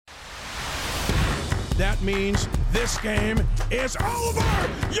That means this game is over.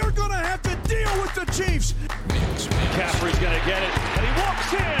 You're going to have to deal with the Chiefs. McCaffrey's going to get it, and he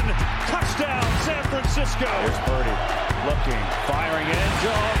walks in. Touchdown, San Francisco. Here's Purdy looking, firing end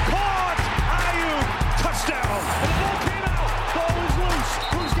zone. Caught! Ayuk, touchdown. And the ball came out. Ball is loose.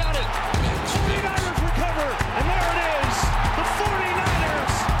 Who's got it? 49ers recover, and there it is. The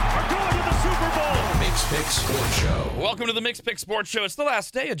 49ers are going to the Super Bowl. Mikks Pikks Sports Show. Welcome to the Mikks Pikks Sports Show. It's the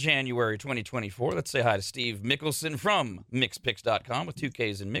last day of January 2024. Let's say hi to Steve Mickelson from MixPicks.com with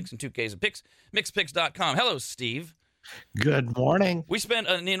 2Ks in Mix and 2Ks in Picks. MixPicks.com. Hello, Steve. Good morning. We spent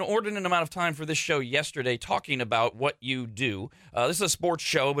an inordinate amount of time for this show yesterday talking about what you do. This is a sports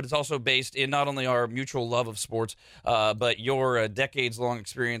show, but it's also based in not only our mutual love of sports, but your decades-long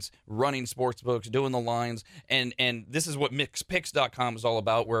experience running sports books, doing the lines, and this is what MixPicks.com is all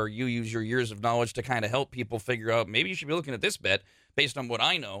about, where you use your years of knowledge to kind of help people figure out, maybe you should be looking at this bet based on what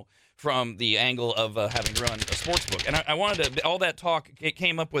I know from the angle of having run a sports book. And I wanted to, all that talk, it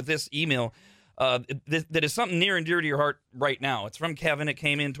came up with this email that is something near and dear to your heart right now. It's from Kevin. It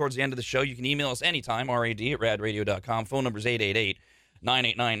came in towards the end of the show. You can email us anytime, rad@radradio.com. Phone number is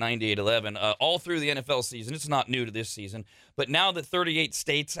 888-989-9811. All through the NFL season. It's not new to this season. But now that 38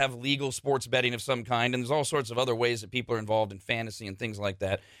 states have legal sports betting of some kind, and there's all sorts of other ways that people are involved in fantasy and things like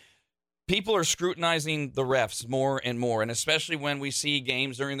that, people are scrutinizing the refs more and more, and especially when we see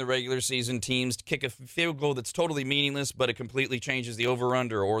games during the regular season, teams kick a field goal that's totally meaningless, but it completely changes the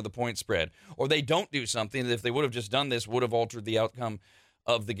over-under or the point spread. Or they don't do something that if they would have just done this would have altered the outcome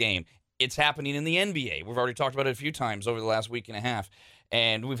of the game. It's happening in the NBA. We've already talked about it a few times over the last week and a half,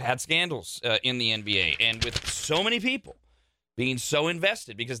 and we've had scandals in the NBA. And with so many people being so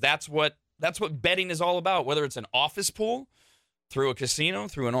invested, because that's what betting is all about, whether it's an office pool, through a casino,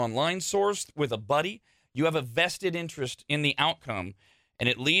 through an online source, with a buddy, you have a vested interest in the outcome, and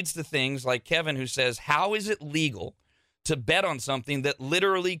it leads to things like Kevin, who says, how is it legal to bet on something that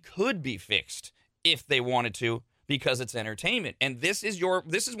literally could be fixed if they wanted to because it's entertainment? And this is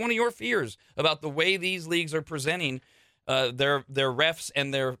one of your fears about the way these leagues are presenting their refs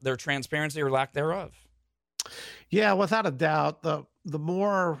and their transparency or lack thereof. Yeah, without a doubt, the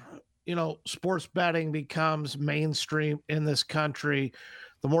more sports betting becomes mainstream in this country,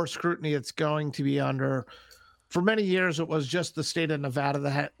 the more scrutiny it's going to be under. For many years, it was just the state of Nevada that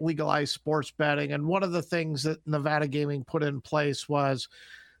had legalized sports betting. And one of the things that Nevada Gaming put in place was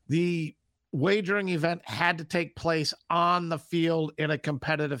the wagering event had to take place on the field in a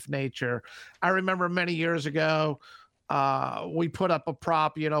competitive nature. I remember many years ago, we put up a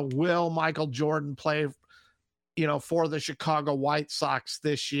prop, will Michael Jordan play for the Chicago White Sox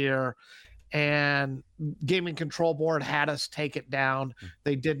this year, and Gaming Control Board had us take it down.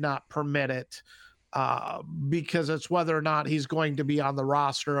 They did not permit it because it's whether or not he's going to be on the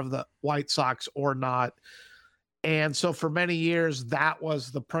roster of the White Sox or not. And so for many years, that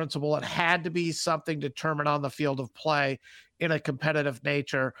was the principle. It had to be something determined on the field of play in a competitive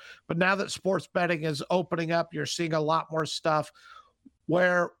nature. But now that sports betting is opening up, you're seeing a lot more stuff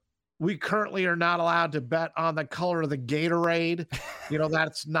where we currently are not allowed to bet on the color of the Gatorade.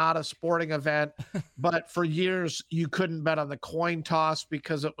 That's not a sporting event. But for years, you couldn't bet on the coin toss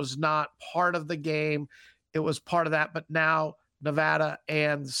because it was not part of the game. It was part of that. But now Nevada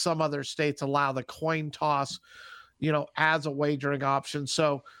and some other states allow the coin toss, as a wagering option.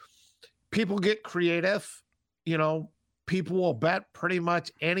 So people get creative. People will bet pretty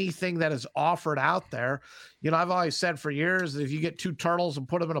much anything that is offered out there. I've always said for years that if you get two turtles and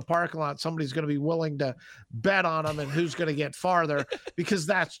put them in a parking lot, somebody's going to be willing to bet on them and who's going to get farther, because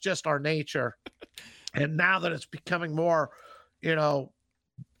that's just our nature. And now that it's becoming more,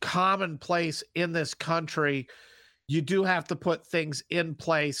 commonplace in this country, you do have to put things in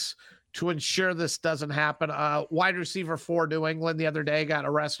place to ensure this doesn't happen. Wide receiver for New England the other day got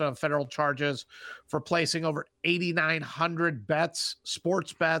arrested on federal charges for placing over 8,900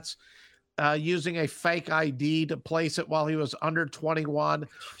 sports bets, using a fake ID to place it while he was under 21.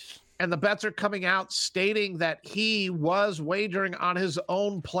 And the bets are coming out stating that he was wagering on his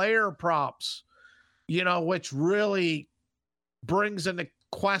own player props, which really brings into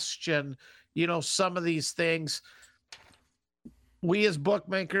question, some of these things. We as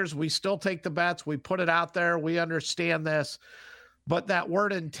bookmakers, we still take the bets. We put it out there. We understand this. But that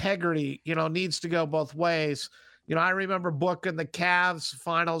word integrity, needs to go both ways. I remember booking the Cavs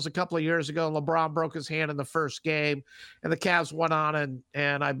finals a couple of years ago. LeBron broke his hand in the first game, and the Cavs went on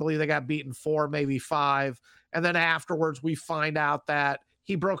and I believe they got beaten 4, maybe 5. And then afterwards, we find out that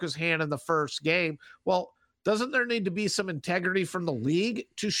he broke his hand in the first game. Well, doesn't there need to be some integrity from the league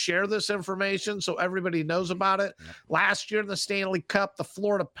to share this information so everybody knows about it? Last year in the Stanley Cup, the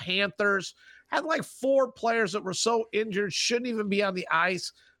Florida Panthers had like 4 players that were so injured, shouldn't even be on the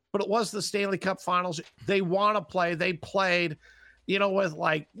ice, but it was the Stanley Cup Finals. They want to play. They played, with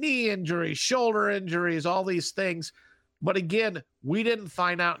like knee injuries, shoulder injuries, all these things. But again, we didn't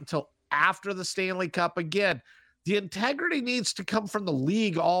find out until after the Stanley Cup. Again, the integrity needs to come from the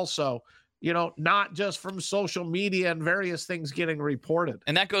league also, not just from social media and various things getting reported.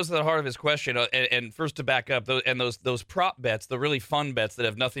 And that goes to the heart of his question. And first, to back up, those prop bets, the really fun bets that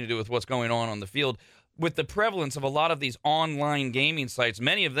have nothing to do with what's going on the field, with the prevalence of a lot of these online gaming sites,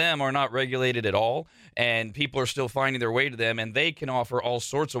 many of them are not regulated at all, and people are still finding their way to them, and they can offer all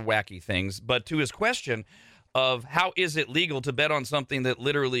sorts of wacky things. But to his question of how is it legal to bet on something that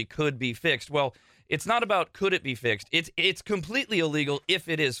literally could be fixed, well, it's not about could it be fixed. It's completely illegal if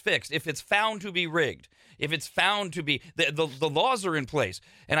it is fixed, if it's found to be rigged, if it's found to be the laws are in place.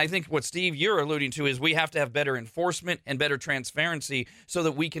 And I think what, Steve, you're alluding to is we have to have better enforcement and better transparency so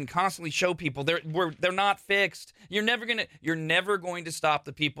that we can constantly show people they're not fixed. You're never going to stop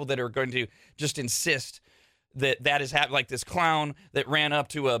the people that are going to just insist that is happening, like this clown that ran up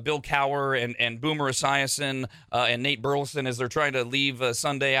to Bill Cowher and Boomer Esiason and Nate Burleson as they're trying to leave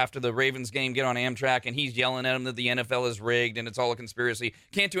Sunday after the Ravens game, get on Amtrak, and he's yelling at them that the NFL is rigged and it's all a conspiracy.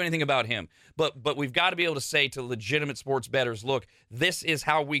 Can't do anything about him. But we've got to be able to say to legitimate sports bettors, look, this is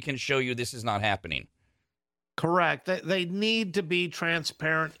how we can show you this is not happening. Correct. They need to be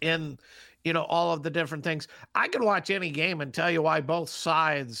transparent in, all of the different things. I can watch any game and tell you why both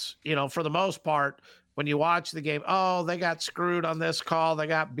sides, for the most part, when you watch the game, oh, they got screwed on this call, they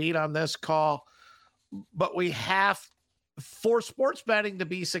got beat on this call. But we have, for sports betting to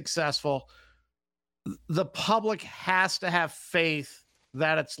be successful, the public has to have faith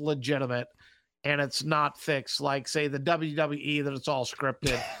that it's legitimate and it's not fixed, like, say, the WWE, that it's all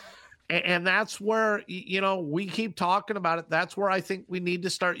scripted. And that's where, we keep talking about it. That's where I think we need to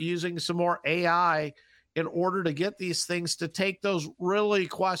start using some more AI in order to get these things to take those really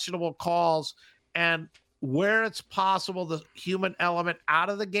questionable calls and, where it's possible, the human element out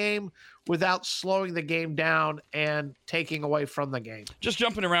of the game without slowing the game down and taking away from the game. Just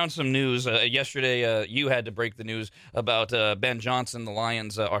jumping around some news. Yesterday, you had to break the news about Ben Johnson, the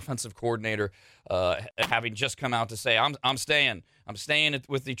Lions' offensive coordinator, having just come out to say, I'm staying. I'm staying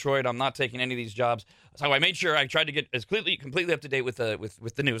with Detroit. I'm not taking any of these jobs. So I made sure I tried to get as completely up to date with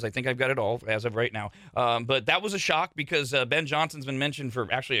the news. I think I've got it all as of right now. But that was a shock because Ben Johnson's been mentioned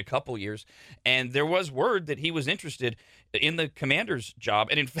for actually a couple years, and there was word that he was interested in the Commanders' job.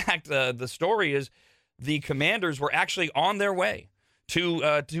 And in fact, the story is the Commanders were actually on their way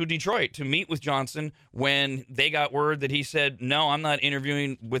to Detroit to meet with Johnson when they got word that he said, no, I'm not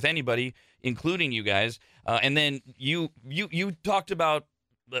interviewing with anybody, including you guys. And then you talked about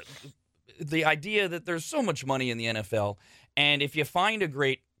the idea that there's so much money in the NFL, and if you find a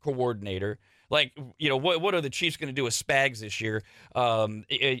great coordinator, like, what are the Chiefs going to do with Spags this year?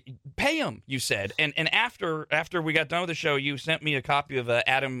 Pay him, you said. And after we got done with the show, you sent me a copy of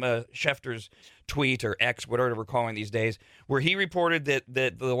Adam Schefter's tweet, or X, whatever we're calling these days, where he reported that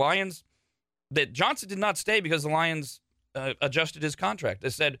the Lions, that Johnson did not stay because the Lions adjusted his contract. They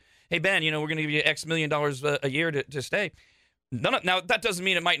said, hey, Ben, we're going to give you X million dollars a year to stay. Now, that doesn't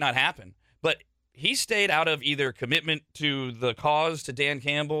mean it might not happen, but he stayed out of either commitment to the cause, to Dan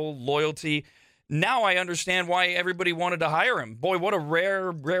Campbell, loyalty. Now I understand why everybody wanted to hire him. Boy, what a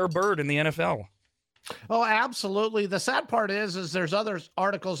rare bird in the NFL. Oh, absolutely. The sad part is there's other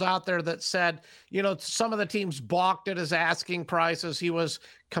articles out there that said, some of the teams balked at his asking prices. He was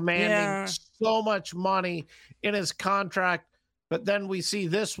commanding so much money in his contract. But then we see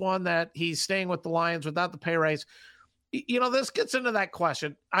this one that he's staying with the Lions without the pay raise. This gets into that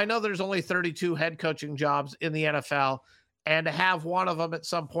question. I know there's only 32 head coaching jobs in the NFL, and to have one of them at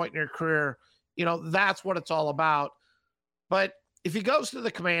some point in your career, that's what it's all about. But if he goes to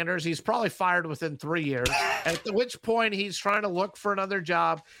the Commanders, he's probably fired within 3 years, at which point he's trying to look for another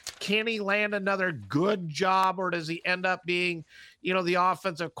job. Can he land another good job, or does he end up being, the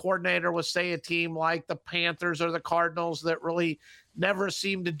offensive coordinator with, say, a team like the Panthers or the Cardinals that really never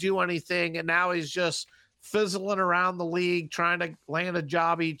seem to do anything, and now he's just fizzling around the league trying to land a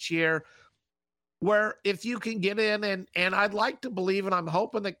job each year? Where if you can get in, and I'd like to believe, and I'm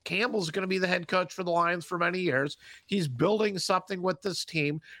hoping that Campbell's going to be the head coach for the Lions for many years. He's building something with this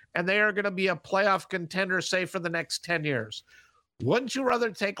team, and they are going to be a playoff contender, say, for the next 10 years. Wouldn't you rather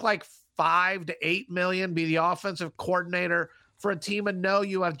take like $5 to $8 million, be the offensive coordinator for a team, and know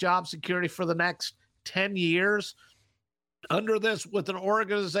you have job security for the next 10 years under this, with an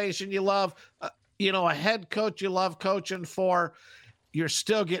organization you love, a head coach you love coaching for? You're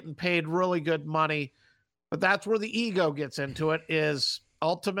still getting paid really good money, but that's where the ego gets into it, is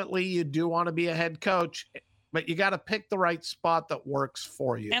ultimately you do want to be a head coach, but you got to pick the right spot that works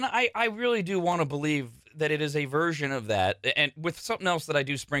for you. And I really do want to believe that it is a version of that. And with something else that I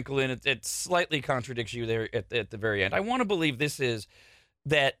do sprinkle in, it slightly contradicts you there at the very end. I want to believe this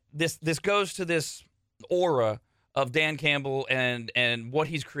goes to this aura of Dan Campbell and what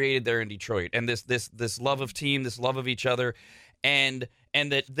he's created there in Detroit, and this love of team, this love of each other, and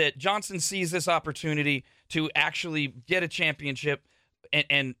that Johnson sees this opportunity to actually get a championship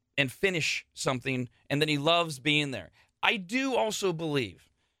and finish something, and then he loves being there. I do also believe,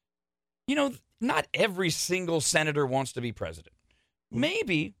 not every single senator wants to be president.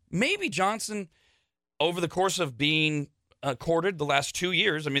 Maybe Johnson, over the course of being courted the last 2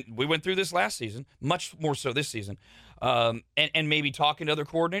 years, I mean, we went through this last season, much more so this season, and maybe talking to other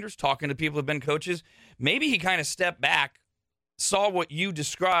coordinators, talking to people who have been coaches, maybe he kind of stepped back, saw what you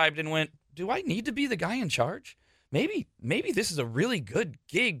described, and went, do I need to be the guy in charge? Maybe this is a really good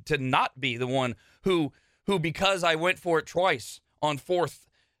gig to not be the one who because I went for it twice on fourth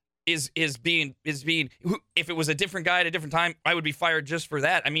is being if it was a different guy at a different time, I would be fired just for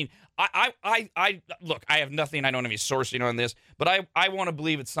that. I mean, I look, I have nothing, I don't have any sourcing on this, but I want to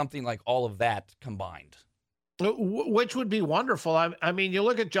believe it's something like all of that combined. Which would be wonderful. I mean, you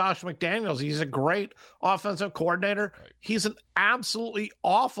look at Josh McDaniels. He's a great offensive coordinator. Right. He's an absolutely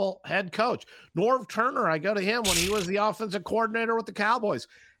awful head coach. Norv Turner, I go to him when he was the offensive coordinator with the Cowboys.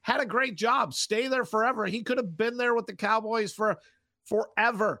 Had a great job. Stay there forever. He could have been there with the Cowboys for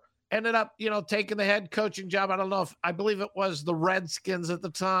forever. Ended up, taking the head coaching job. I believe it was the Redskins at the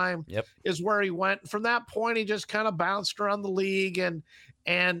time. Yep. Is where he went. From that point, he just kind of bounced around the league and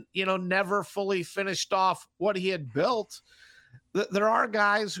never fully finished off what he had built. There are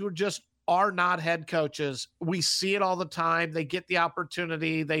guys who just are not head coaches. We see it all the time. They get the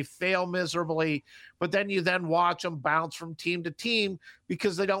opportunity. They fail miserably, but then you watch them bounce from team to team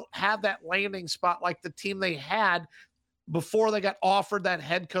because they don't have that landing spot like the team they had before they got offered that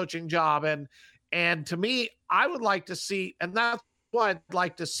head coaching job. And to me, I would like to see, and that's why I'd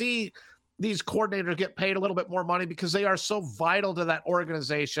like to see these coordinators get paid a little bit more money because they are so vital to that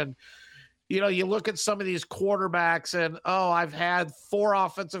organization. You look at some of these quarterbacks and, I've had 4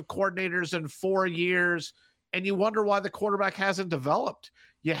 offensive coordinators in 4 years, and you wonder why the quarterback hasn't developed.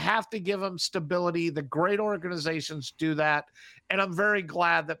 You have to give them stability. The great organizations do that. And I'm very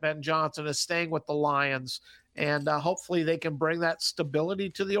glad that Ben Johnson is staying with the Lions. And hopefully they can bring that stability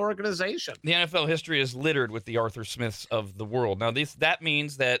to the organization. The NFL history is littered with the Arthur Smiths of the world. Now, that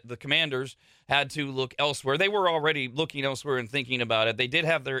means that the Commanders had to look elsewhere. They were already looking elsewhere and thinking about it. They did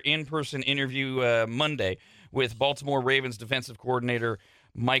have their in-person interview Monday with Baltimore Ravens defensive coordinator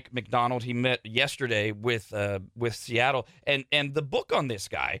Mike Macdonald. He met yesterday with Seattle. And the book on this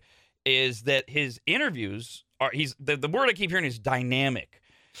guy is that his interviews are the word I keep hearing is dynamic.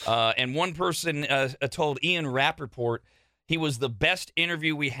 And one person told Ian Rappaport he was the best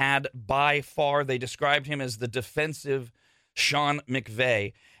interview we had by far. They described him as the defensive Sean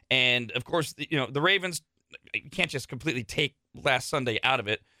McVay. And, of course, the Ravens, you can't just completely take last Sunday out of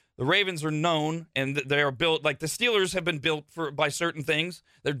it. The Ravens are known, and they are built, like the Steelers have been built by certain things.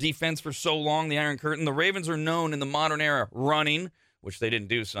 Their defense for so long, the Iron Curtain. The Ravens are known in the modern era running, which they didn't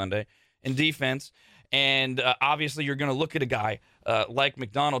do Sunday, and defense. And obviously you're going to look at a guy like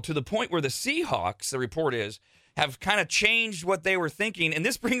McDonald to the point where the Seahawks, the report is, have kind of changed what they were thinking. And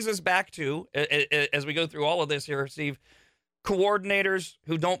this brings us back to, as we go through all of this here, Steve, coordinators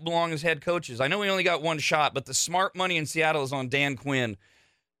who don't belong as head coaches. I know we only got one shot, but the smart money in Seattle is on Dan Quinn.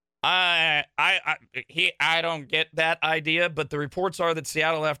 I don't get that idea, but the reports are that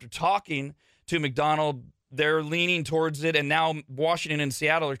Seattle, after talking to McDonald, they're leaning towards it, and now Washington and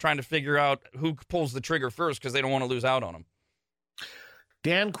Seattle are trying to figure out who pulls the trigger first because they don't want to lose out on him.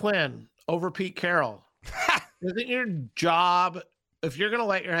 Dan Quinn over Pete Carroll. Isn't your job, if you're going to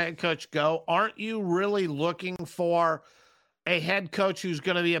let your head coach go, aren't you really looking for a head coach who's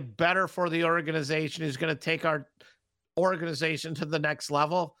going to be a better for the organization, who's going to take our organization to the next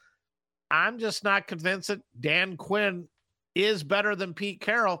level? I'm just not convinced that Dan Quinn is better than Pete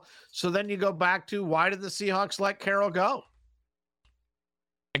Carroll. So then you go back to, why did the Seahawks let Carroll go?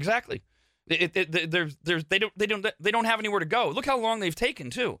 Exactly. They don't have anywhere to go. Look how long they've taken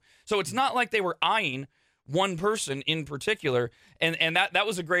too. So it's not like they were eyeing one person in particular. And that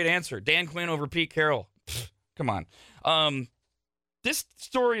was a great answer. Dan Quinn over Pete Carroll. Come on. This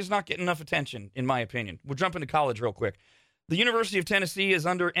story is not getting enough attention, in my opinion. We'll jump into college real quick. The University of Tennessee is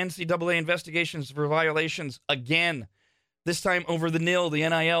under NCAA investigations for violations again. This time over the NIL, the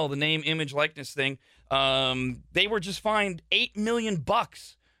NIL, the name, image, likeness thing. They were just fined $8 million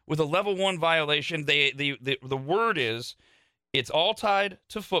with a level 1 violation. The word is it's all tied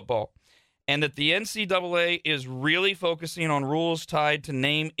to football, and that the NCAA is really focusing on rules tied to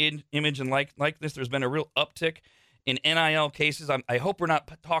name, image, and likeness. There's been a real uptick in NIL cases. I hope we're not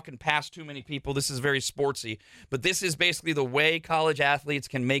talking past too many people. This is very sportsy, but this is basically the way college athletes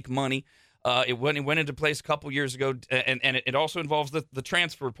can make money. It went into place a couple years ago, and it also involves the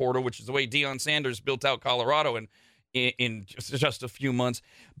transfer portal, which is the way Deion Sanders built out Colorado in just a few months.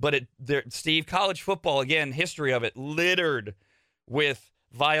 But Steve, college football, again, history of it, littered with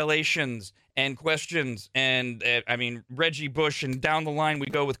violations and questions. And, Reggie Bush, and down the line we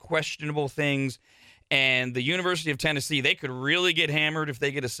go with questionable things. And the University of Tennessee, they could really get hammered if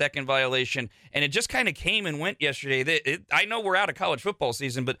they get a second violation. And it just kind of came and went yesterday. I know we're out of college football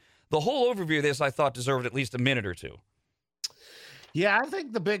season, but the whole overview of this, I thought, deserved at least a minute or two. Yeah, I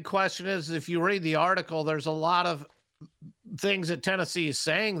think the big question is, if you read the article, there's a lot of things that Tennessee is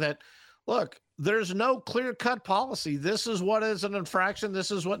saying that, look, there's no clear-cut policy. This is what is an infraction.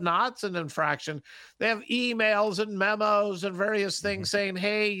 This is what not's an infraction. They have emails and memos and various things saying,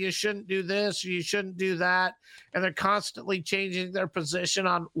 hey, you shouldn't do this, you shouldn't do that. And they're constantly changing their position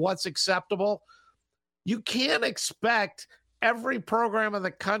on what's acceptable. You can't expect every program in the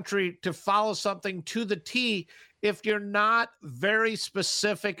country to follow something to the T if you're not very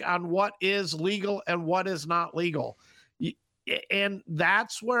specific on what is legal and what is not legal. And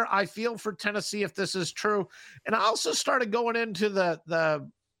that's where I feel for Tennessee, if this is true. And I also started going into the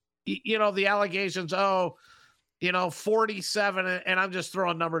allegations, 47, and I'm just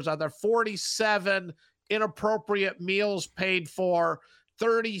throwing numbers out there, 47 inappropriate meals paid for,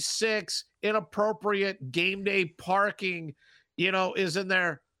 36 inappropriate game day parking, is in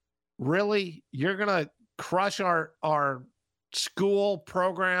there. Really? You're going to crush our school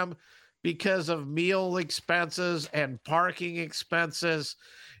program because of meal expenses and parking expenses?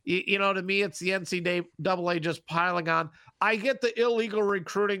 To me, it's the NCAA just piling on. I get the illegal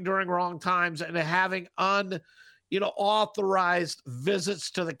recruiting during wrong times and having authorized visits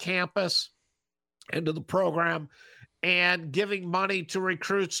to the campus and to the program and giving money to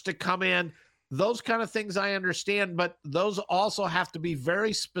recruits to come in. Those kind of things I understand, but those also have to be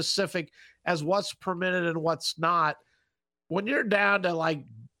very specific as what's permitted and what's not. When you're down to like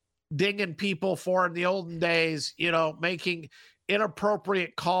dinging people for in the olden days, making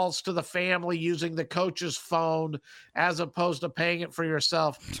inappropriate calls to the family using the coach's phone as opposed to paying it for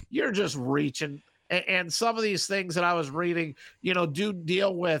yourself, you're just reaching. And some of these things that I was reading, do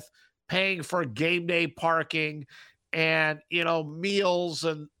deal with paying for game day parking and, meals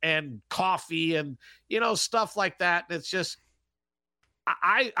and coffee and, stuff like that. And it's just,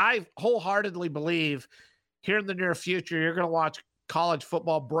 I wholeheartedly believe here in the near future, you're going to watch college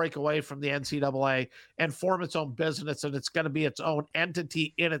football break away from the NCAA and form its own business, and it's going to be its own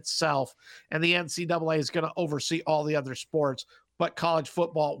entity in itself. And the NCAA is going to oversee all the other sports, but college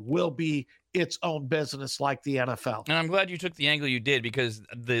football will be its own business like the NFL. And I'm glad you took the angle you did, because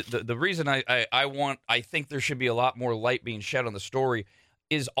the reason I think there should be a lot more light being shed on the story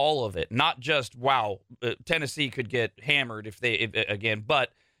is all of it, not just, Tennessee could get hammered but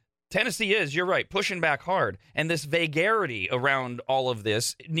Tennessee is, you're right, pushing back hard. And this vagarity around all of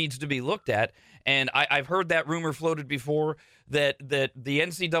this needs to be looked at. And I've heard that rumor floated before that the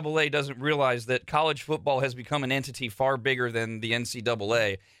NCAA doesn't realize that college football has become an entity far bigger than the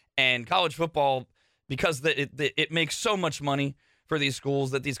NCAA. And college football, because it makes so much money for these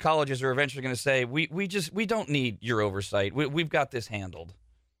schools, that these colleges are eventually going to say, we don't need your oversight. We've got this handled.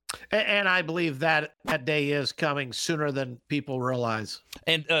 And I believe that day is coming sooner than people realize.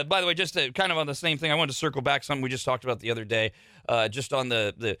 And by the way, just kind of on the same thing, I wanted to circle back something we just talked about the other day. Just on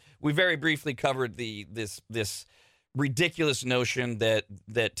we very briefly covered this ridiculous notion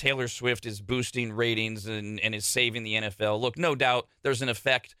that Taylor Swift is boosting ratings and is saving the NFL. Look, no doubt there's an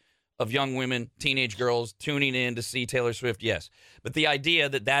effect of young women, teenage girls tuning in to see Taylor Swift. Yes, but the idea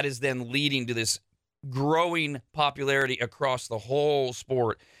that is then leading to this growing popularity across the whole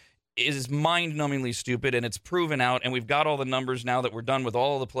sport is mind-numbingly stupid, and it's proven out, and we've got all the numbers now that we're done with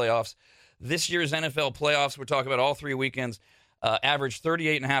all of the playoffs. This year's NFL playoffs, we're talking about all 3 weekends, averaged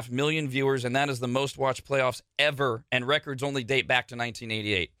 38.5 million viewers, and that is the most-watched playoffs ever, and records only date back to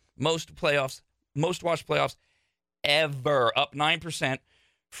 1988. Most watched playoffs ever, up 9%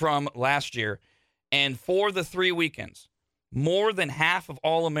 from last year. And for the 3 weekends, more than half of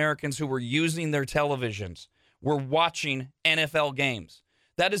all Americans who were using their televisions were watching NFL games.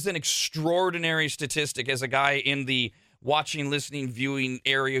 That is an extraordinary statistic as a guy in the watching, listening, viewing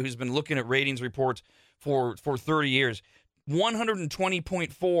area who's been looking at ratings reports for 30 years.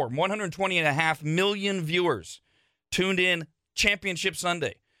 120.5 million viewers tuned in Championship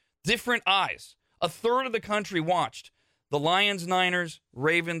Sunday. Different eyes. A third of the country watched. The Lions, Niners,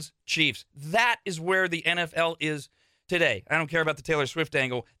 Ravens, Chiefs. That is where the NFL is today. I don't care about the Taylor Swift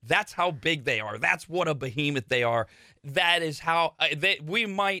angle. That's how big they are. That's what a behemoth they are. That is how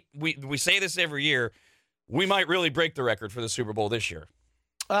we say this every year. We might really break the record for the Super Bowl this year.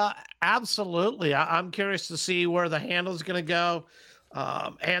 Absolutely. I'm curious to see where the handle is going to go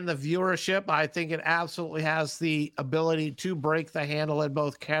and the viewership. I think it absolutely has the ability to break the handle in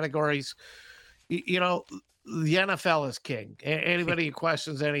both categories. You know, the NFL is king. Anybody who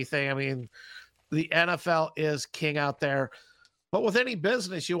questions anything, I mean, the NFL is king out there. But with any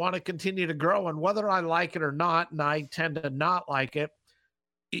business, you want to continue to grow. And whether I like it or not, and I tend to not like it,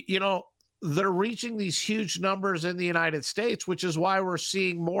 you know, they're reaching these huge numbers in the United States, which is why we're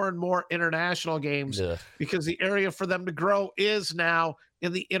seeing more and more international games because the area for them to grow is now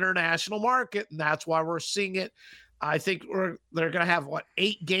in the international market. And that's why we're seeing it. I think they're going to have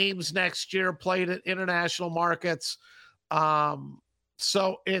 8 games next year played at international markets.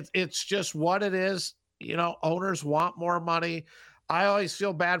 So it's just what it is. You know, owners want more money. I always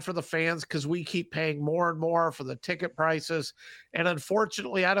feel bad for the fans because we keep paying more and more for the ticket prices. And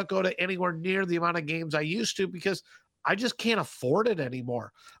unfortunately, I don't go to anywhere near the amount of games I used to because I just can't afford it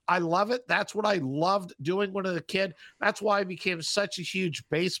anymore. I love it. That's what I loved doing when I was a kid. That's why I became such a huge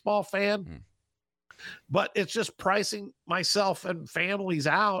baseball fan. But it's just pricing myself and families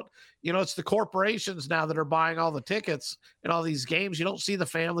out. You know, it's the corporations now that are buying all the tickets and all these games. You don't see the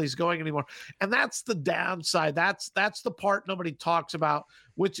families going anymore. And that's the downside. That's the part nobody talks about,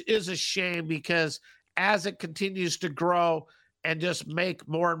 which is a shame because as it continues to grow and just make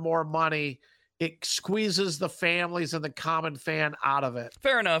more and more money, it squeezes the families and the common fan out of it.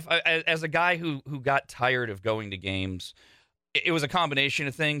 Fair enough. As a guy who got tired of going to games, it was a combination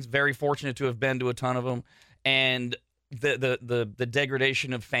of things. Very fortunate to have been to a ton of them, and the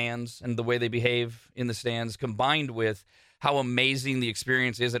degradation of fans and the way they behave in the stands, combined with how amazing the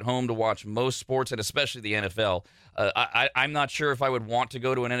experience is at home to watch most sports, and especially the NFL. I'm not sure if I would want to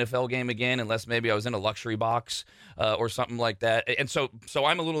go to an NFL game again, unless maybe I was in a luxury box or something like that. And so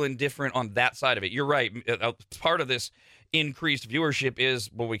I'm a little indifferent on that side of it. You're right. Part of this increased viewership is,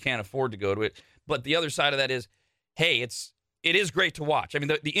 well, we can't afford to go to it. But the other side of that is, hey, it is great to watch. I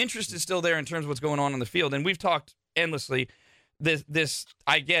mean, the interest is still there in terms of what's going on the field. And we've talked endlessly. This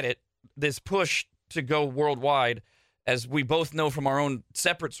I get it. This push to go worldwide, as we both know from our own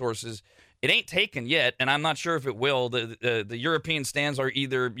separate sources, it ain't taken yet, and I'm not sure if it will. The European stands are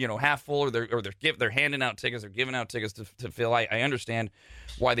either half full or they're handing out tickets, they're giving out tickets to fill. I understand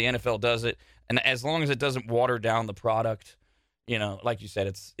why the NFL does it, and as long as it doesn't water down the product. Like you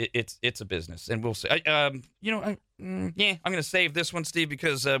said, it's a business, and we'll see. I'm going to save this one, Steve,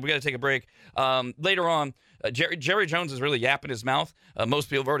 because we got to take a break. Later on, Jerry Jones is really yapping his mouth. Most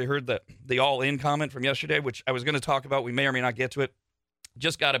people have already heard the all-in comment from yesterday, which I was going to talk about. We may or may not get to it.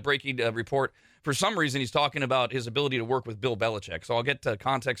 Just got a breaking report. For some reason, he's talking about his ability to work with Bill Belichick. So I'll get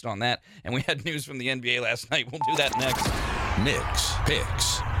context on that. And we had news from the NBA last night. We'll do that next. Mikks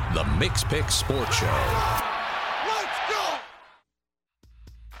Pikks, the Mikks Pikks Sports Show.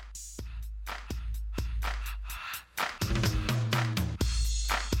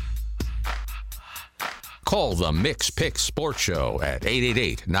 Call the Mikks Pikks Sports Show at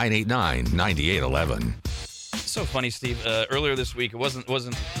 888-989-9811. So funny, Steve. Earlier this week, it wasn't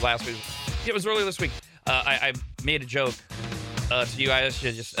last week. It was earlier this week. I made a joke to you. I asked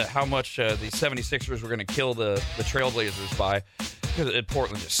you just how much the 76ers were going to kill the Trailblazers by, because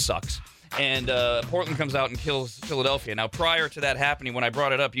Portland just sucks. And Portland comes out and kills Philadelphia. Now, prior to that happening, when I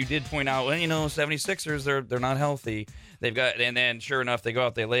brought it up, you did point out, 76ers, they're not healthy. And then sure enough, they go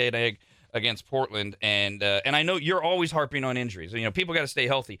out, they lay an egg against Portland, and I know you're always harping on injuries. People got to stay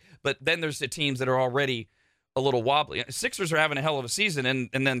healthy, but then there's the teams that are already a little wobbly. Sixers are having a hell of a season, and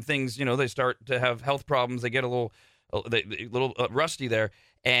then things, they start to have health problems. They get a little rusty there,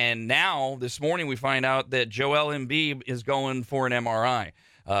 and now this morning we find out that Joel Embiid is going for an MRI.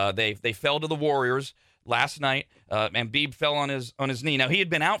 They fell to the Warriors last night. Embiid fell on his knee. Now he had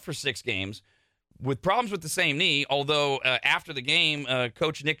been out for 6 games. With problems with the same knee, although after the game,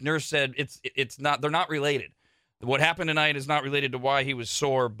 Coach Nick Nurse said they're not related. What happened tonight is not related to why he was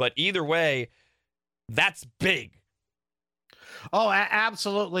sore, but either way, that's big. Oh,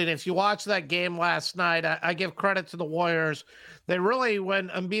 absolutely. And if you watch that game last night, I give credit to the Warriors. They really, when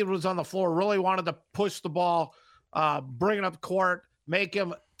Embiid was on the floor, really wanted to push the ball, bring it up court,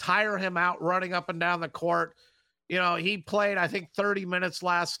 tire him out running up and down the court. He played, I think, 30 minutes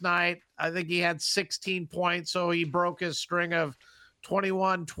last night. I think he had 16 points, so he broke his string of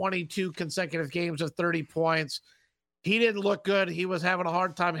 21, 22 consecutive games of 30 points. He didn't look good. He was having a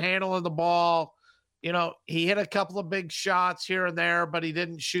hard time handling the ball. He hit a couple of big shots here and there, but he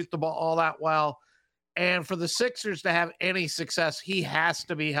didn't shoot the ball all that well. And for the Sixers to have any success, he has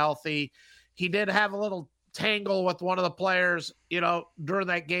to be healthy. He did have a little tangle with one of the players, during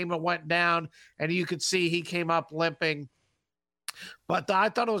that game that went down, and you could see he came up limping. But I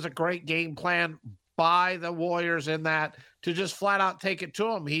thought it was a great game plan by the Warriors in that to just flat out take it to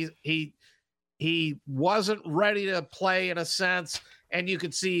him. He wasn't ready to play in a sense, and you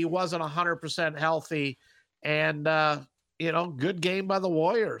could see he wasn't 100% healthy. And good game by the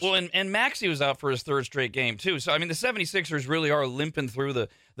Warriors. Well, and Maxey was out for his third straight game, too. So, I mean, the 76ers really are limping through the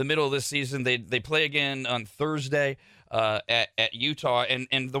middle of this season. They play again on Thursday at Utah.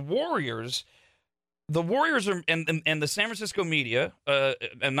 And the Warriors are, and the San Francisco media,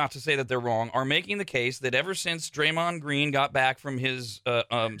 and not to say that they're wrong, are making the case that ever since Draymond Green got back from his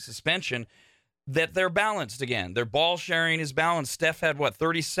suspension, that they're balanced again. Their ball sharing is balanced. Steph had,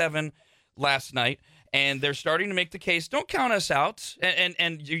 37 last night. And they're starting to make the case, don't count us out.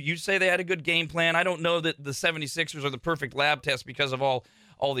 And you say they had a good game plan. I don't know that the 76ers are the perfect lab test because of all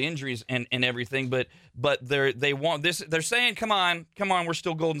the injuries and everything, but they want this. They're saying, come on, we're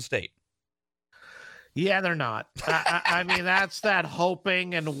still Golden State. Yeah, they're not. I mean, that's that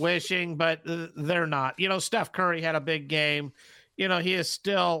hoping and wishing, but they're not. Steph Curry had a big game. He is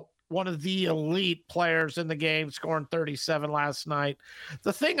still one of the elite players in the game, scoring 37 last night.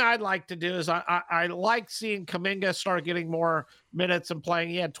 The thing I'd like to do is I like seeing Kuminga start getting more minutes and playing.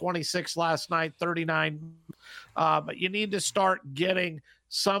 He had 26 last night, 39. But you need to start getting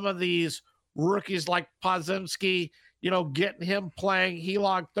some of these rookies like Podziemski, getting him playing. He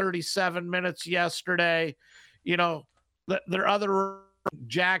logged 37 minutes yesterday. Their other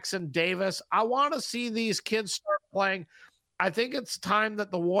Jackson Davis. I want to see these kids start playing. I think it's time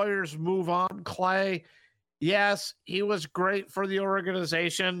that the Warriors move on. Clay, yes, he was great for the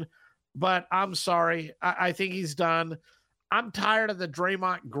organization, but I'm sorry. I think he's done. I'm tired of the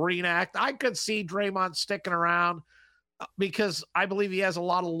Draymond Green Act. I could see Draymond sticking around because I believe he has a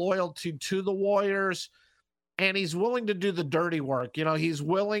lot of loyalty to the Warriors, and he's willing to do the dirty work. He's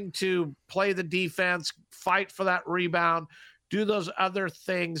willing to play the defense, fight for that rebound, do those other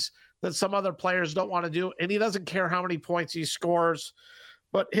things that some other players don't want to do. And he doesn't care how many points he scores,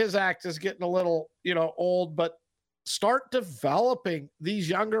 but his act is getting a little, old. But start developing these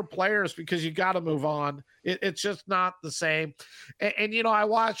younger players because you got to move on. It's just not the same. And I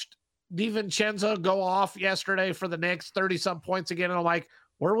watched DiVincenzo go off yesterday for the Knicks, 30-some points again. And I'm like,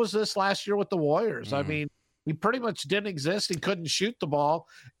 where was this last year with the Warriors? I mean, he pretty much didn't exist. He couldn't shoot the ball,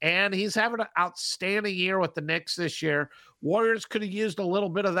 and he's having an outstanding year with the Knicks this year. Warriors could have used a little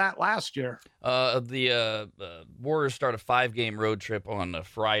bit of that last year. The Warriors start a 5-game road trip on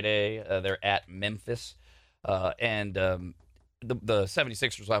Friday. They're at Memphis, and the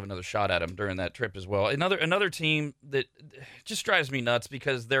 76ers will have another shot at them during that trip as well. Another team that just drives me nuts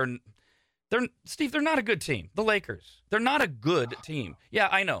because they're not a good team. The Lakers, they're not a good team. Yeah,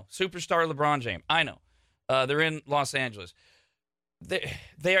 I know. Superstar LeBron James, I know. They're in Los Angeles.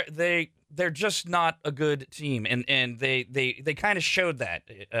 They're just not a good team, and they kind of showed that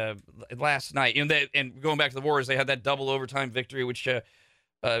last night. And going back to the Warriors, they had that double overtime victory, which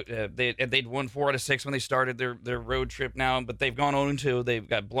they'd won 4 out of 6 when they started their road trip now, but they've gone 0-2. They've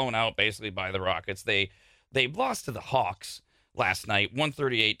got blown out basically by the Rockets. They lost to the Hawks last night,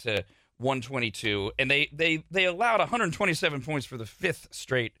 138 to 122, and they allowed 127 points for the 5th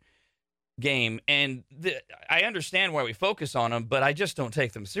straight game, and I understand why we focus on them, but I just don't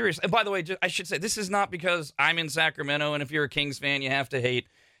take them serious. And by the way, I should say this is not because I'm in Sacramento, and if you're a Kings fan, you have to hate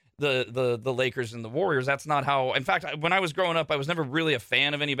the Lakers and the Warriors. That's not how. In fact, when I was growing up, I was never really a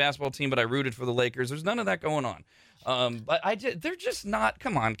fan of any basketball team, but I rooted for the Lakers. There's none of that going on. But they're just not.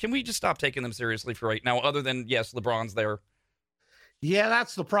 Come on, can we just stop taking them seriously for right now? Other than yes, LeBron's there. Yeah,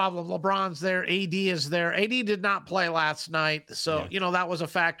 that's the problem. LeBron's there. AD is there. AD did not play last night. So, that was a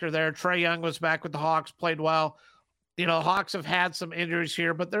factor there. Trae Young was back with the Hawks, played well. Hawks have had some injuries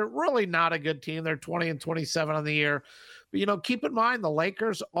here, but they're really not a good team. They're 20-27 on the year. But, keep in mind, the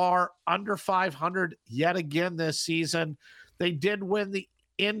Lakers are under 500 yet again this season. They did win the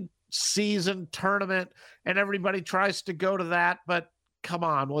in-season tournament, and everybody tries to go to that. But come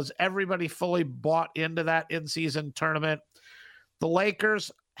on, was everybody fully bought into that in-season tournament? The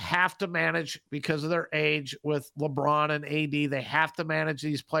Lakers have to manage because of their age with LeBron and AD. They have to manage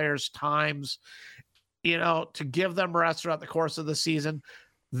these players' times, to give them rest throughout the course of the season.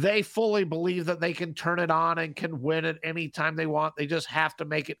 They fully believe that they can turn it on and can win at any time they want. They just have to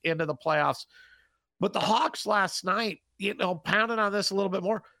make it into the playoffs. But the Hawks last night, pounding on this a little bit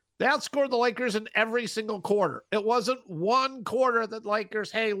more, they outscored the Lakers in every single quarter. It wasn't one quarter that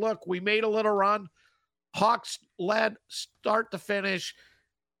Lakers, hey, look, we made a little run. Hawks led start to finish.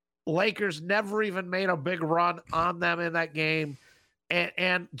 Lakers never even made a big run on them in that game.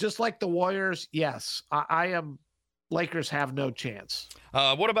 And just like the Warriors, yes, I am. Lakers have no chance.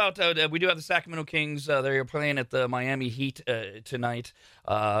 What about we do have the Sacramento Kings? They're playing at the Miami Heat tonight.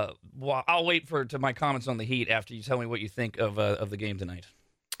 Well, I'll wait to my comments on the Heat after you tell me what you think of the game tonight.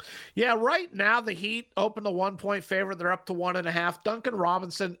 Yeah, right now the Heat open a 1-point favorite. They're up to 1.5. Duncan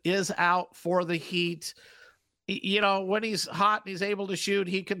Robinson is out for the Heat. You know, when he's hot and he's able to shoot,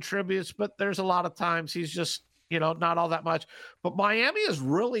 he contributes, but there's a lot of times he's just, not all that much. But Miami has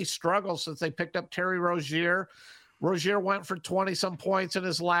really struggled since they picked up Terry Rozier. Rozier went for 20-some points in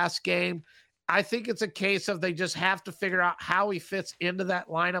his last game. I think it's a case of they just have to figure out how he fits into that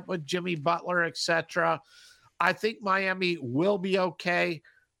lineup with Jimmy Butler, etc. I think Miami will be okay.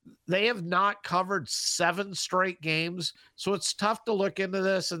 They have not covered 7 straight games, so it's tough to look into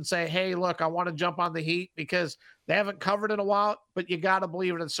this and say, hey, look, I want to jump on the Heat because they haven't covered in a while, but you got to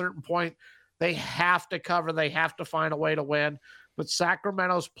believe at a certain point they have to cover. They have to find a way to win. But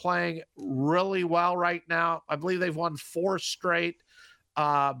Sacramento's playing really well right now. I believe they've won 4 straight.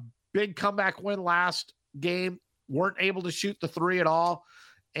 Big comeback win last game. Weren't able to shoot the 3 at all,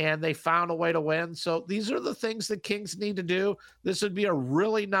 and they found a way to win. So these are the things the Kings need to do. This would be a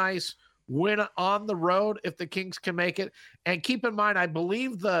really nice win on the road if the Kings can make it. And keep in mind, I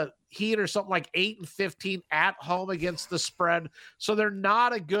believe the Heat are something like 8-15 at home against the spread. So they're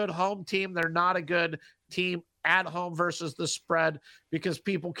not a good home team. They're not a good team at home versus the spread because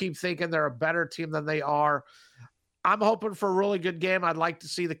people keep thinking they're a better team than they are. I'm hoping for a really good game. I'd like to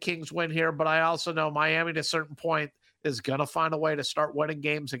see the Kings win here, but I also know Miami, to a certain point, is going to find a way to start winning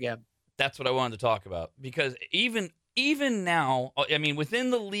games again. That's what I wanted to talk about, because even now, I mean, within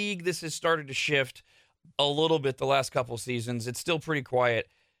the league, this has started to shift a little bit the last couple of seasons. It's still pretty quiet.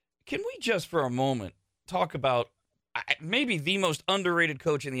 Can we just for a moment talk about maybe the most underrated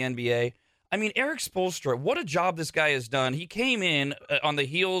coach in the NBA? I mean, Eric Spoelstra, what a job this guy has done. He came in on the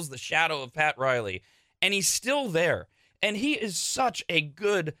heels, the shadow of Pat Riley, and he's still there. And he is such a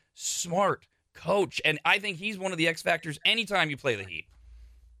good, smart coach. And I think he's one of the X factors anytime you play the Heat.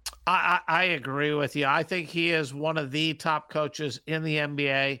 I agree with you. I think he is one of the top coaches in the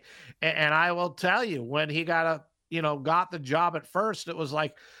NBA. And I will tell you, when he got the job at first, it was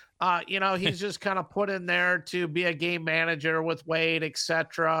like, he's just kind of put in there to be a game manager with Wade,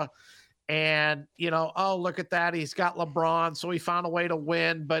 etc. And, oh, look at that. He's got LeBron. So he found a way to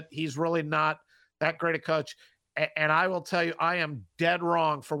win, but he's really not that great a coach. And I will tell you, I am dead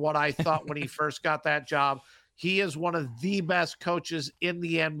wrong for what I thought when he first got that job. He is one of the best coaches in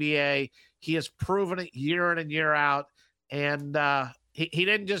the NBA. He has proven it year in and year out. And he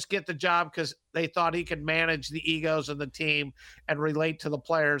didn't just get the job because they thought he could manage the egos of the team and relate to the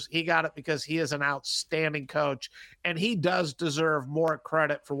players. He got it because he is an outstanding coach, and he does deserve more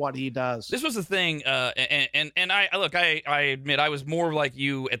credit for what he does. This was the thing, and I admit I was more like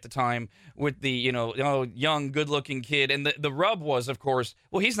you at the time with the young, good-looking kid, and the rub was, of course,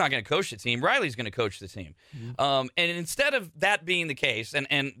 well, he's not going to coach the team. Riley's going to coach the team, and instead of that being the case,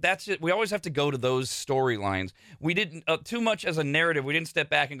 and that's it, we always have to go to those storylines. We didn't too much as a narrative. We didn't step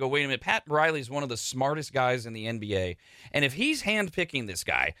back and go, wait a minute, Pat Riley's one of the smartest guys in the NBA, and if he's handpicking this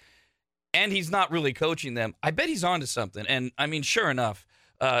guy and he's not really coaching them, I bet he's onto something. And I mean, sure enough,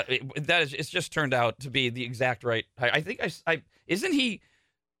 it's just turned out to be the exact right. I think isn't he?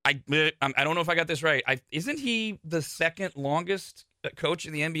 I don't know if I got this right. Isn't he the second longest coach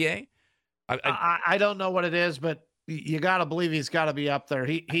in the NBA? I don't know what it is, but you got to believe he's got to be up there.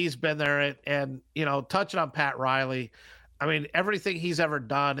 He's been there, and touching on Pat Riley, I mean, everything he's ever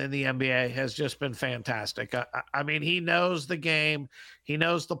done in the NBA has just been fantastic. I mean, he knows the game, he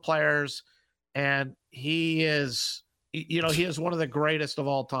knows the players, and he is one of the greatest of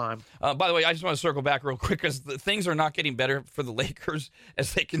all time. By the way, I just want to circle back real quick because things are not getting better for the Lakers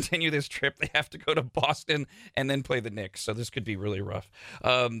as they continue this trip. They have to go to Boston and then play the Knicks, so this could be really rough.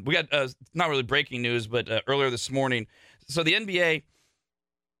 We got not really breaking news, but earlier this morning, so the NBA,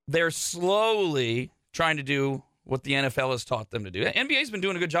 they're slowly trying to do what the NFL has taught them to do. The NBA's been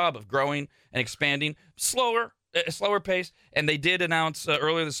doing a good job of growing and expanding, slower pace, and they did announce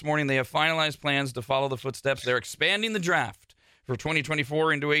earlier this morning they have finalized plans to follow the footsteps. They're expanding the draft for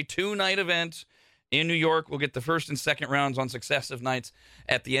 2024 into a 2-night event in New York. We'll get the first and second rounds on successive nights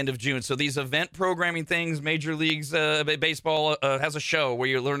at the end of June. So these event programming things, Major Leagues Baseball has a show where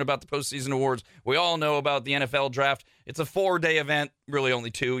you learn about the postseason awards. We all know about the NFL draft. It's a 4-day event, really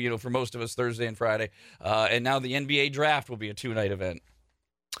only 2, for most of us, Thursday and Friday. And now the NBA draft will be a 2-night event.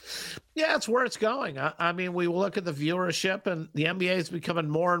 Yeah, it's where it's going. I mean, we look at the viewership, and the NBA is becoming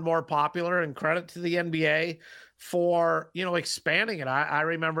more and more popular, and credit to the NBA for, expanding it. I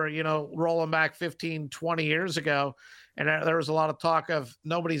remember, rolling back 15, 20 years ago, and there was a lot of talk of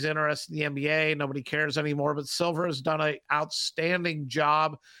nobody's interested in the NBA, nobody cares anymore, but Silver has done an outstanding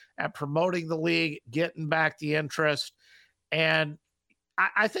job at promoting the league, getting back the interest, and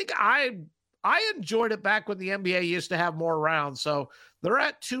I think I enjoyed it back when the NBA used to have more rounds. So they're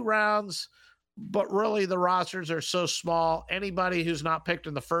at 2 rounds, but really the rosters are so small. Anybody who's not picked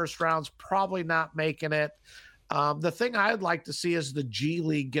in the first round's probably not making it. The thing I'd like to see is the G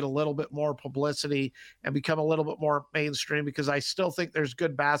League get a little bit more publicity and become a little bit more mainstream, because I still think there's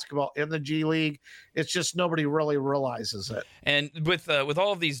good basketball in the G League. It's just nobody really realizes it. And with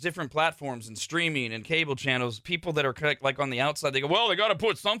all of these different platforms and streaming and cable channels, people that are like on the outside, they go, well, they got to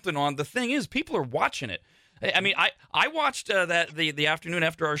put something on. The thing is, people are watching it. I mean, I watched that the afternoon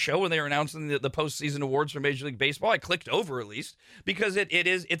after our show when they were announcing the postseason awards for Major League Baseball. I clicked over at least because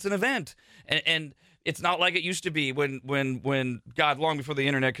it's an event, and it's not like it used to be when God, long before the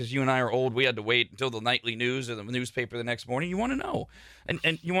internet, because you and I are old, we had to wait until the nightly news or the newspaper the next morning. You want to know,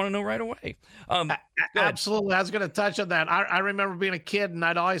 and you want to know right away. Absolutely, I was going to touch on that. I remember being a kid, and they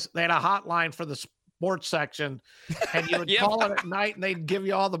had a hotline for the sports section, and you would Yep. call it at night, and they'd give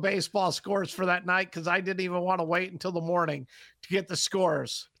you all the baseball scores for that night, because I didn't even want to wait until the morning to get the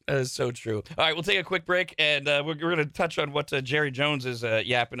scores. That is so true. All right, we'll take a quick break, and we're going to touch on what Jerry Jones is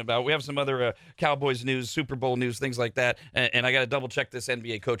yapping about. We have some other Cowboys news, Super Bowl news, things like that, and I got to double-check this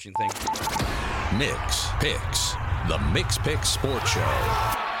NBA coaching thing. Mikks, Pikks, the Mikks Pikks Sports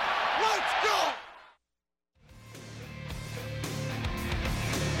Show.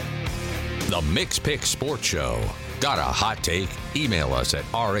 The Mikks Pikks Sports Show. Got a hot take? Email us at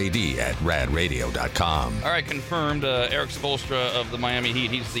rad@radradio.com. All right, confirmed. Eric Spoelstra of the Miami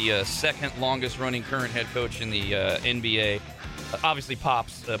Heat. He's the second longest running current head coach in the NBA. Obviously,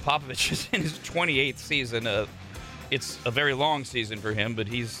 Popovich is in his 28th season. It's a very long season for him, but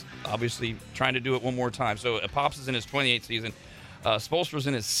he's obviously trying to do it one more time. So Pops is in his 28th season. Spoelstra's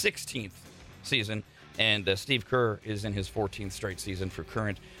in his 16th season, and Steve Kerr is in his 14th straight season for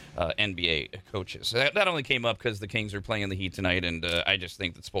current NBA coaches. So that only came up because the Kings are playing the Heat tonight, and I just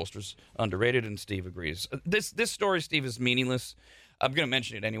think that Spoelstra's underrated, and Steve agrees. This story, Steve, is meaningless. I'm going to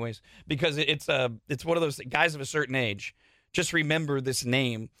mention it anyways because it's one of those guys of a certain age. Just remember this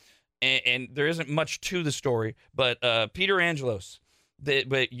name, and there isn't much to the story. But Peter Angelos.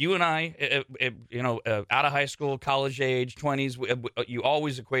 But you and I, out of high school, college age, 20s, you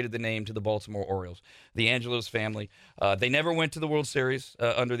always equated the name to the Baltimore Orioles, the Angelos family. They never went to the World Series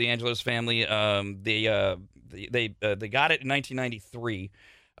under the Angelos family. They got it in 1993.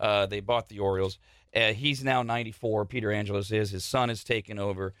 They bought the Orioles. He's now 94. Peter Angelos is. His son has taken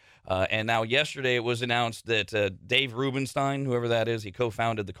over. And now yesterday it was announced that Dave Rubenstein, whoever that is, he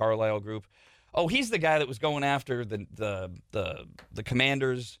co-founded the Carlyle Group. Oh, he's the guy that was going after the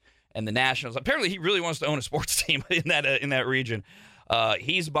Commanders and the Nationals. Apparently, he really wants to own a sports team in that region.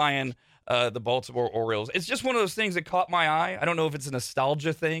 He's buying the Baltimore Orioles. It's just one of those things that caught my eye. I don't know if it's a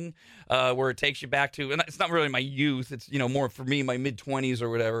nostalgia thing where it takes you back to, and it's not really my youth. It's more for me, my mid-20s or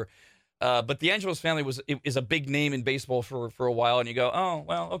whatever. But the Angelos family is a big name in baseball for a while, and you go, oh,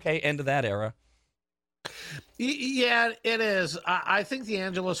 well, okay, end of that era. Yeah, it is. I think the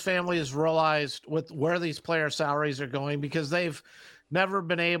Angelos family has realized with where these player salaries are going, because they've never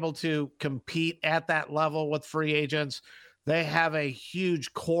been able to compete at that level with free agents. They have a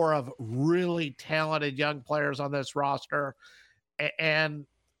huge core of really talented young players on this roster. And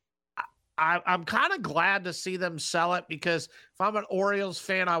I'm kind of glad to see them sell it, because if I'm an Orioles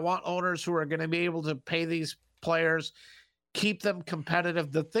fan, I want owners who are going to be able to pay these players, keep them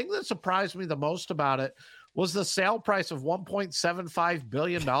competitive. The thing that surprised me the most about it was the sale price of $1.75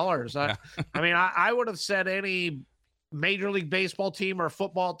 billion. I mean, I would have said any Major League Baseball team or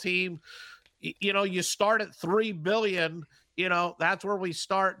football team, you start at $3 billion, that's where we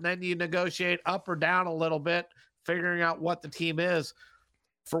start. And then you negotiate up or down a little bit, figuring out what the team is.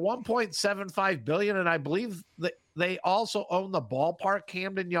 For $1.75 billion, and I believe that they also own the ballpark,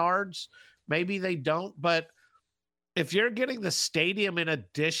 Camden Yards. Maybe they don't, but if you're getting the stadium in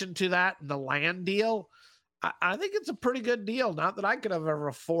addition to that and the land deal, I think it's a pretty good deal. Not that I could have ever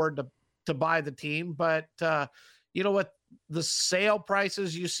afford to buy the team, but what the sale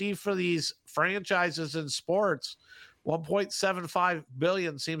prices you see for these franchises in sports, $1.75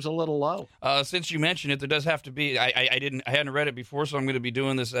 billion seems a little low. Since you mentioned it, there does have to be. I hadn't read it before, so I'm going to be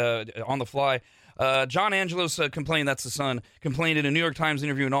doing this on the fly. John Angelos complained, that's the son, complained in a New York Times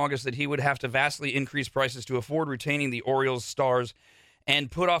interview in August that he would have to vastly increase prices to afford retaining the Orioles stars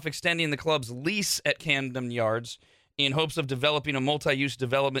and put off extending the club's lease at Camden Yards in hopes of developing a multi-use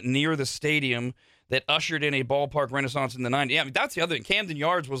development near the stadium that ushered in a ballpark renaissance in the 90s. Yeah, I mean, that's the other thing. Camden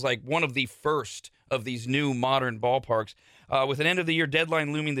Yards was like one of the first of these new modern ballparks. With an end-of-the-year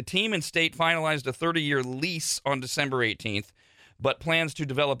deadline looming, the team and state finalized a 30-year lease on December 18th, but plans to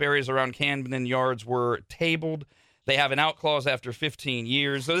develop areas around Camden Yards were tabled. They have an out clause after 15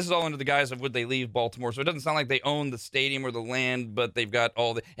 years. So this is all under the guise of would they leave Baltimore. So it doesn't sound like they own the stadium or the land, but they've got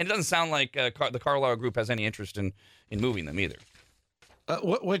all the... And it doesn't sound like the Carlisle Group has any interest in moving them either.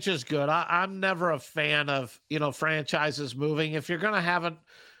 Which is good. I'm never a fan of, franchises moving. If you're going to have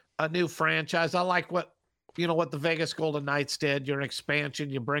a new franchise, I like what the Vegas Golden Knights did. You're an expansion,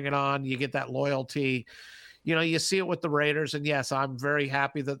 you bring it on, you get that loyalty. You see it with the Raiders, and yes, I'm very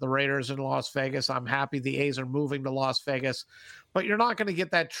happy that the Raiders in Las Vegas. I'm happy the A's are moving to Las Vegas, but you're not going to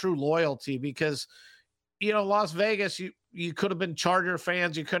get that true loyalty because, Las Vegas, you could have been Charger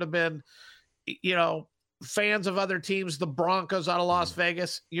fans. You could have been, fans of other teams, the Broncos out of Las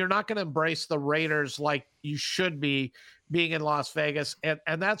Vegas. You're not going to embrace the Raiders like you should be being in Las Vegas. And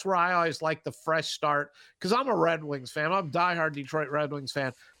that's where I always like the fresh start because I'm a Red Wings fan. I'm a diehard Detroit Red Wings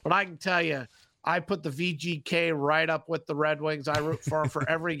fan, but I can tell you, I put the VGK right up with the Red Wings. I root for them for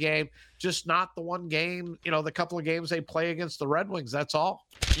every game, just not the one game, the couple of games they play against the Red Wings. That's all.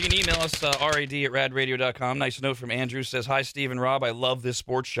 You can email us, rad@radradio.com. Nice note from Andrew. Says, hi, Steve and Rob. I love this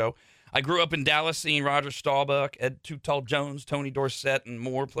sports show. I grew up in Dallas seeing Roger Staubach, Ed Too Tall Jones, Tony Dorsett, and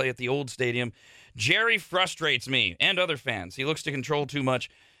more play at the old stadium. Jerry frustrates me and other fans. He looks to control too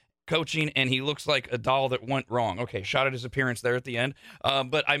much coaching, and he looks like a doll that went wrong. Okay, shot at his appearance there at the end.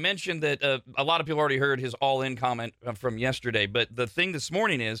 But I mentioned that a lot of people already heard his all-in comment from yesterday. But the thing this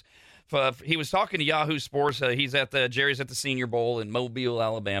morning is, he was talking to Yahoo Sports. Jerry's at the Senior Bowl in Mobile,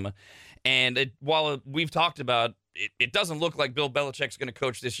 Alabama. And while we've talked about it doesn't look like Bill Belichick's going to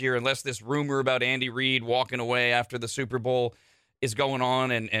coach this year unless this rumor about Andy Reid walking away after the Super Bowl is going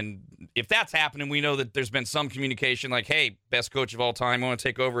on. And if that's happening, we know that there's been some communication like, hey, best coach of all time, I want to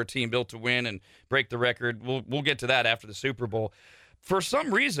take over a team built to win and break the record. We'll get to that after the Super Bowl. For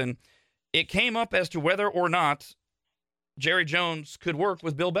some reason, it came up as to whether or not Jerry Jones could work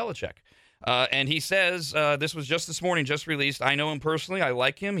with Bill Belichick. And he says, this was just this morning, just released, I know him personally. I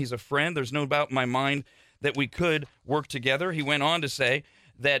like him. He's a friend. There's no doubt in my mind that we could work together. He went on to say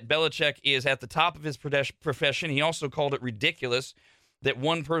that Belichick is at the top of his profession. He also called it ridiculous that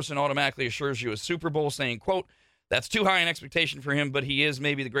one person automatically assures you a Super Bowl, saying, quote, that's too high an expectation for him, but he is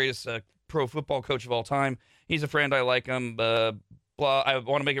maybe the greatest pro football coach of all time. He's a friend. I like him. Blah. I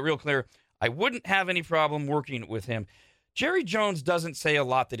want to make it real clear. I wouldn't have any problem working with him. Jerry Jones doesn't say a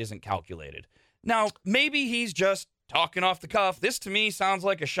lot that isn't calculated. Now, maybe he's just talking off the cuff. This, to me, sounds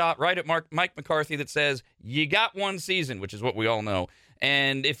like a shot right at Mike McCarthy that says, you got one season, which is what we all know.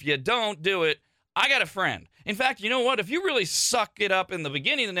 And if you don't do it, I got a friend. In fact, you know what? If you really suck it up in the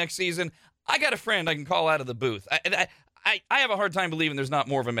beginning of the next season, I got a friend I can call out of the booth. I have a hard time believing there's not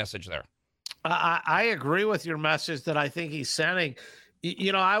more of a message there. I agree with your message that I think he's sending.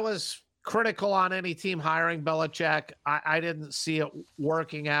 I was critical on any team hiring Belichick. I didn't see it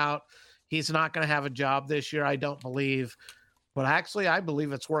working out. He's not going to have a job this year, I don't believe. But actually, I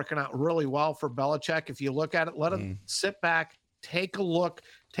believe it's working out really well for Belichick. If you look at it, let him sit back, take a look,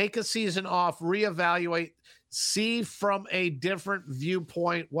 take a season off, reevaluate, see from a different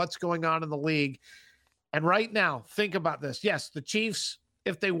viewpoint what's going on in the league. And right now, think about this. Yes, the Chiefs,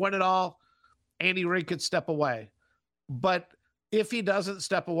 if they win it all, Andy Reid could step away. But if he doesn't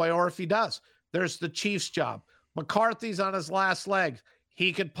step away, or if he does, there's the Chiefs' job. McCarthy's on his last legs.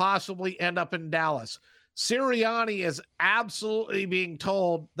 He could possibly end up in Dallas. Sirianni is absolutely being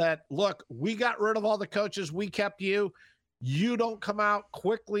told that, look, we got rid of all the coaches. We kept you. You don't come out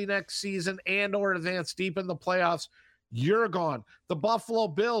quickly next season and or advance deep in the playoffs. You're gone. The Buffalo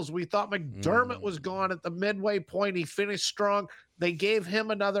Bills, we thought McDermott was gone at the midway point. He finished strong. They gave him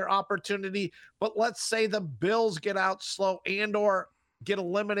another opportunity. But let's say the Bills get out slow and or get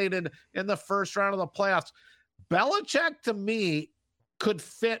eliminated in the first round of the playoffs. Belichick, to me, could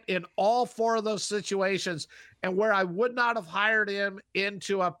fit in all four of those situations, and where I would not have hired him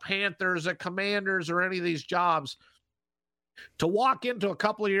into a Panthers, a Commanders, or any of these jobs, to walk into a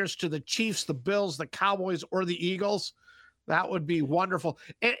couple of years to the Chiefs, the Bills, the Cowboys, or the Eagles, that would be wonderful.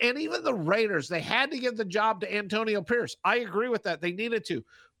 And even the Raiders, they had to give the job to Antonio Pierce. I agree with that. They needed to.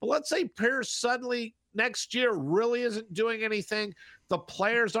 But let's say Pierce suddenly next year really isn't doing anything. The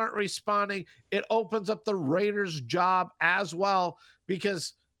players aren't responding. It opens up the Raiders' job as well,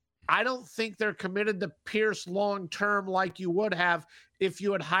 because I don't think they're committed to Pierce long-term like you would have if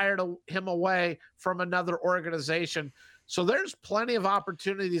you had hired him away from another organization. So there's plenty of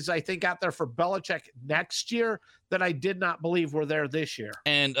opportunities, I think, out there for Belichick next year that I did not believe were there this year.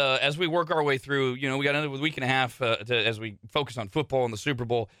 And as we work our way through, we got another week and a half as we focus on football and the Super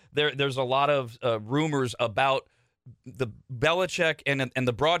Bowl. There's a lot of rumors about the Belichick and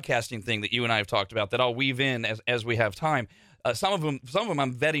the broadcasting thing that you and I have talked about that I'll weave in as we have time. Some of them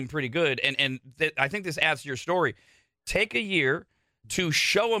I'm vetting pretty good, and I think this adds to your story. Take a year to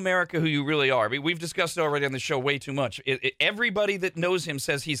show America who you really are. I mean, we've discussed it already on the show way too much. Everybody that knows him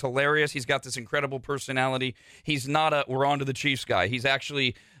says he's hilarious. He's got this incredible personality. He's not a we're on to the Chiefs guy. He's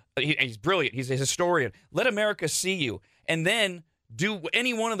actually he's brilliant. He's a historian. Let America see you, and then do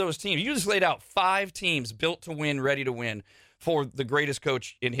any one of those teams. You just laid out 5 teams built to win, ready to win for the greatest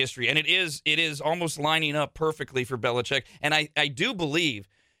coach in history. And it is almost lining up perfectly for Belichick. And I do believe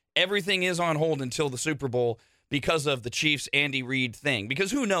everything is on hold until the Super Bowl because of the Chiefs' Andy Reid thing.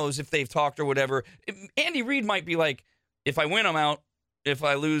 Because who knows if they've talked or whatever. Andy Reid might be like, if I win, I'm out. If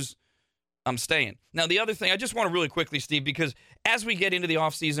I lose, I'm staying. Now, the other thing, I just want to really quickly, Steve, because as we get into the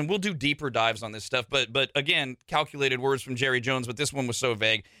offseason, we'll do deeper dives on this stuff. But again, calculated words from Jerry Jones, but this one was so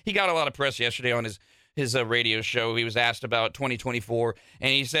vague. He got a lot of press yesterday on his radio show. He was asked about 2024,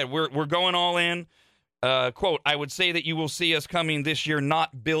 and he said, we're going all in. Quote, I would say that you will see us coming this year,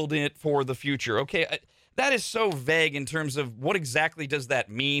 not build it for the future. Okay, that is so vague in terms of what exactly does that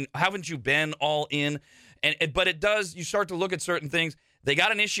mean? Haven't you been all in? But it does, you start to look at certain things. They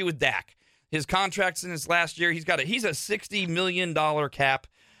got an issue with Dak. His contract's in his last year. He's a $60 million cap.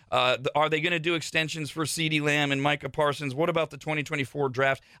 Are they going to do extensions for CeeDee Lamb and Micah Parsons? What about the 2024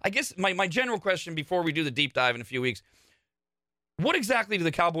 draft? I guess my general question before we do the deep dive in a few weeks, what exactly do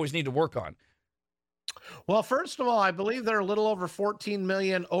the Cowboys need to work on? Well, first of all, I believe they're a little over $14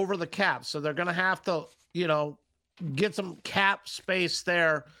 million over the cap. So they're going to have to, get some cap space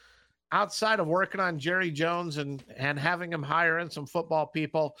there outside of working on Jerry Jones and having him hire in some football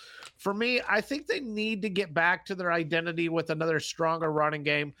people. For me, I think they need to get back to their identity with another stronger running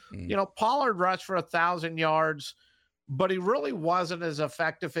game. Pollard rushed for 1,000 yards, but he really wasn't as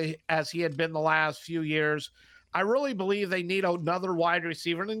effective as he had been the last few years. I really believe they need another wide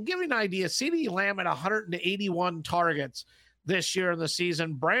receiver. And give you an idea, CeeDee Lamb had 181 targets this year in the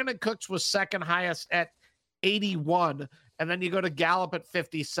season. Brandon Cooks was second highest at 81. And then you go to Gallup at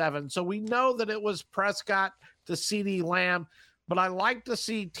 57. So we know that it was Prescott to CeeDee Lamb, but I like to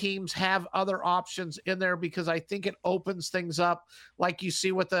see teams have other options in there because I think it opens things up like you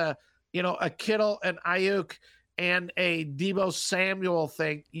see with a Kittle and Ayuk and a Deebo Samuel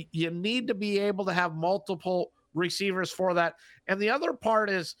thing. You need to be able to have multiple receivers for that. And the other part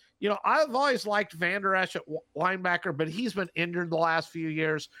is, I've always liked Van Der Esch at linebacker, but he's been injured the last few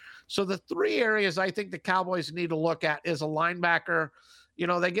years. So the 3 areas I think the Cowboys need to look at is a linebacker.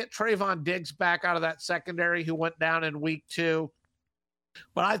 They get Trayvon Diggs back out of that secondary who went down in week 2.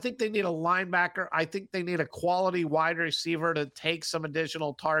 But I think they need a linebacker. I think they need a quality wide receiver to take some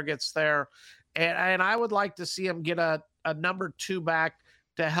additional targets there. And I would like to see him get a number 2 back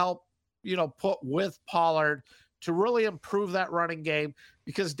to help, put with Pollard to really improve that running game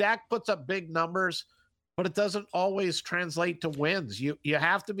because Dak puts up big numbers, but it doesn't always translate to wins. You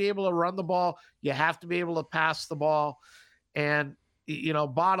have to be able to run the ball. You have to be able to pass the ball. And,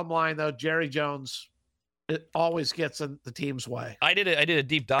 bottom line, though, Jerry Jones, it always gets in the team's way. I did a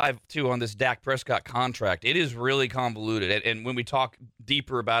deep dive, too, on this Dak Prescott contract. It is really convoluted. And when we talk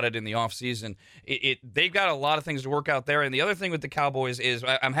deeper about it in the offseason, they've got a lot of things to work out there. And the other thing with the Cowboys is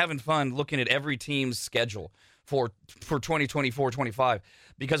I'm having fun looking at every team's schedule for 2024-25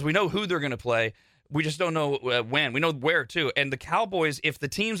 because we know who they're going to play. We just don't know when. We know where, too. And the Cowboys, if the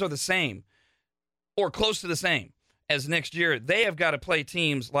teams are the same or close to the same as next year, they have got to play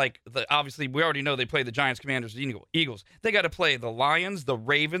teams like, obviously, we already know they play the Giants, Commanders, the Eagles. They got to play the Lions, the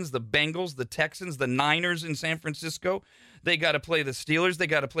Ravens, the Bengals, the Texans, the Niners in San Francisco. They got to play the Steelers. They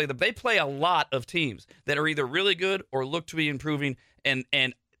got to play they play a lot of teams that are either really good or look to be improving. And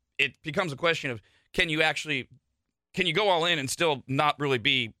it becomes a question of, can you go all in and still not really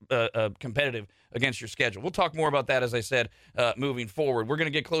be competitive against your schedule? We'll talk more about that, as I said, moving forward. We're going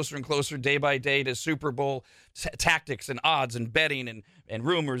to get closer and closer day by day to Super Bowl tactics and odds and betting and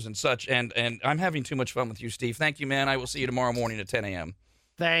rumors and such. And I'm having too much fun with you, Steve. Thank you, man. I will see you tomorrow morning at 10 a.m.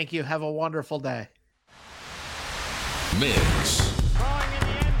 Thank you. Have a wonderful day. Mikks.